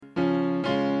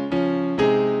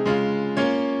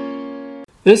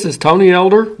This is Tony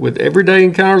Elder with Everyday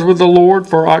Encounters with the Lord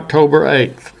for October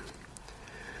 8th.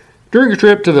 During a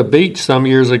trip to the beach some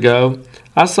years ago,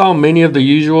 I saw many of the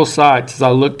usual sights as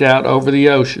I looked out over the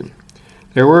ocean.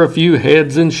 There were a few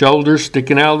heads and shoulders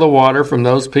sticking out of the water from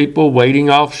those people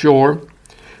wading offshore.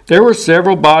 There were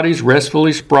several bodies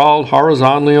restfully sprawled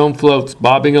horizontally on floats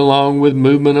bobbing along with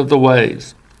movement of the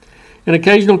waves. An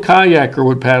occasional kayaker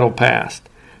would paddle past.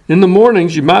 In the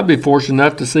mornings, you might be fortunate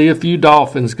enough to see a few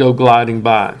dolphins go gliding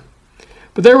by.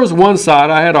 But there was one sight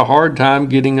I had a hard time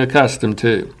getting accustomed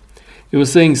to. It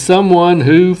was seeing someone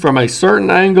who, from a certain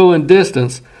angle and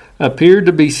distance, appeared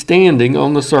to be standing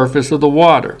on the surface of the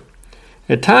water.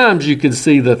 At times you could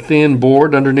see the thin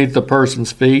board underneath the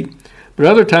person's feet, but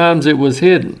other times it was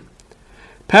hidden.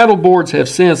 Paddle boards have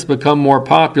since become more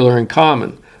popular and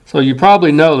common, so you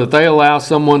probably know that they allow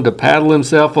someone to paddle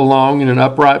himself along in an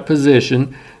upright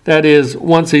position. That is,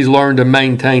 once he's learned to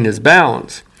maintain his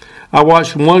balance. I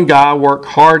watched one guy work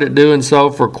hard at doing so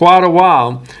for quite a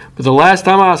while, but the last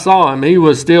time I saw him, he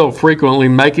was still frequently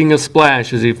making a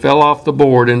splash as he fell off the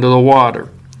board into the water.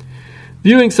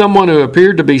 Viewing someone who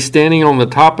appeared to be standing on the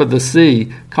top of the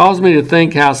sea caused me to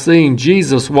think how seeing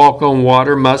Jesus walk on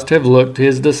water must have looked to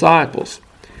his disciples.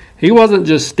 He wasn't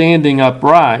just standing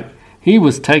upright, he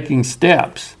was taking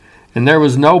steps, and there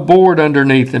was no board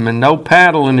underneath him and no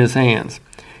paddle in his hands.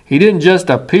 He didn't just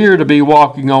appear to be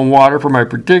walking on water from a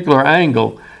particular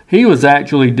angle, he was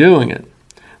actually doing it.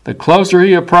 The closer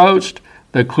he approached,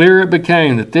 the clearer it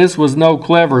became that this was no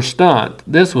clever stunt,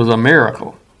 this was a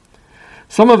miracle.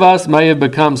 Some of us may have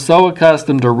become so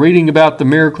accustomed to reading about the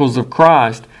miracles of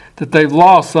Christ that they've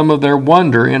lost some of their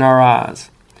wonder in our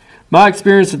eyes. My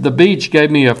experience at the beach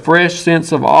gave me a fresh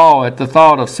sense of awe at the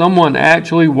thought of someone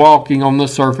actually walking on the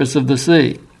surface of the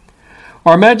sea.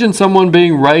 Or imagine someone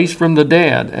being raised from the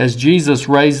dead as Jesus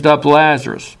raised up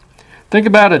Lazarus. Think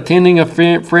about attending a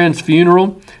friend's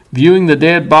funeral, viewing the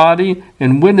dead body,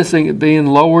 and witnessing it being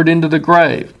lowered into the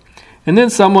grave. And then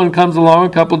someone comes along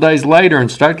a couple of days later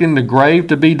instructing the grave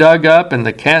to be dug up and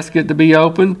the casket to be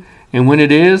opened, and when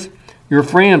it is, your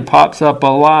friend pops up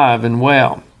alive and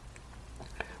well.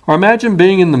 Or imagine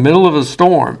being in the middle of a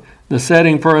storm, the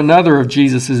setting for another of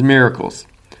Jesus' miracles.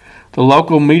 The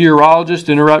local meteorologist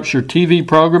interrupts your TV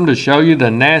program to show you the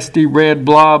nasty red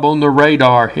blob on the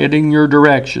radar heading your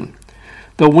direction.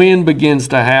 The wind begins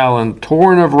to howl and a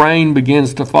torrent of rain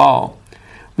begins to fall.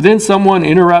 But then someone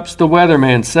interrupts the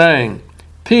weatherman saying,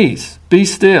 "Peace, be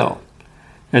still."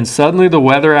 And suddenly the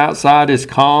weather outside is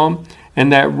calm and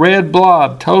that red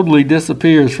blob totally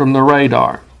disappears from the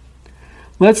radar.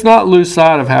 Let's not lose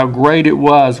sight of how great it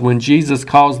was when Jesus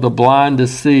caused the blind to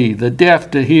see, the deaf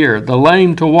to hear, the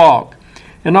lame to walk,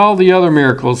 and all the other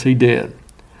miracles he did.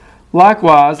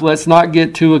 Likewise, let's not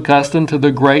get too accustomed to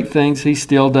the great things he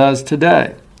still does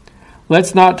today.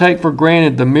 Let's not take for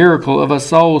granted the miracle of a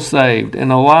soul saved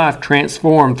and a life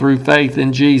transformed through faith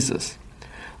in Jesus.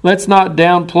 Let's not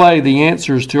downplay the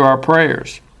answers to our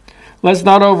prayers. Let's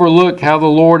not overlook how the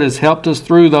Lord has helped us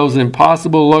through those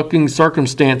impossible-looking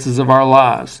circumstances of our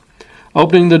lives,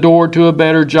 opening the door to a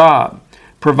better job,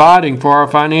 providing for our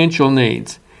financial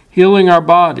needs, healing our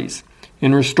bodies,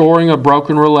 and restoring a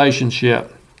broken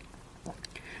relationship.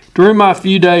 During my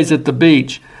few days at the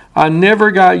beach, I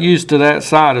never got used to that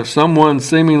sight of someone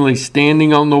seemingly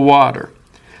standing on the water.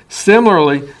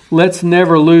 Similarly, let's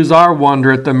never lose our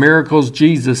wonder at the miracles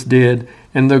Jesus did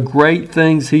and the great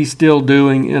things he's still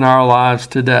doing in our lives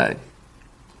today.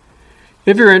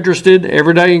 If you're interested,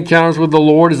 Everyday Encounters with the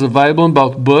Lord is available in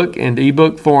both book and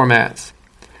ebook formats.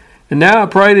 And now I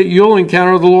pray that you'll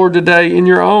encounter the Lord today in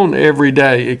your own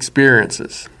everyday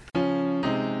experiences.